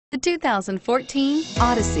The 2014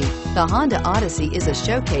 Odyssey. The Honda Odyssey is a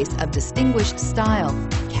showcase of distinguished style,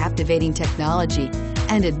 captivating technology,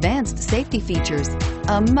 and advanced safety features.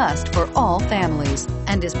 A must for all families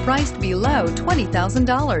and is priced below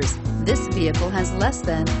 $20,000. This vehicle has less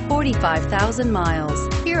than 45,000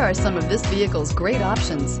 miles. Here are some of this vehicle's great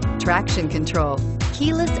options: traction control,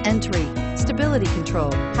 keyless entry, stability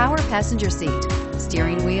control, power passenger seat,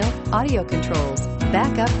 steering wheel audio controls,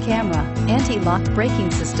 backup camera, anti-lock braking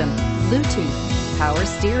system, Bluetooth, power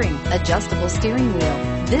steering, adjustable steering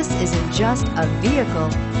wheel. This isn't just a vehicle,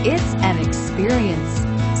 it's an experience.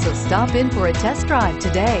 So stop in for a test drive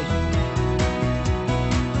today.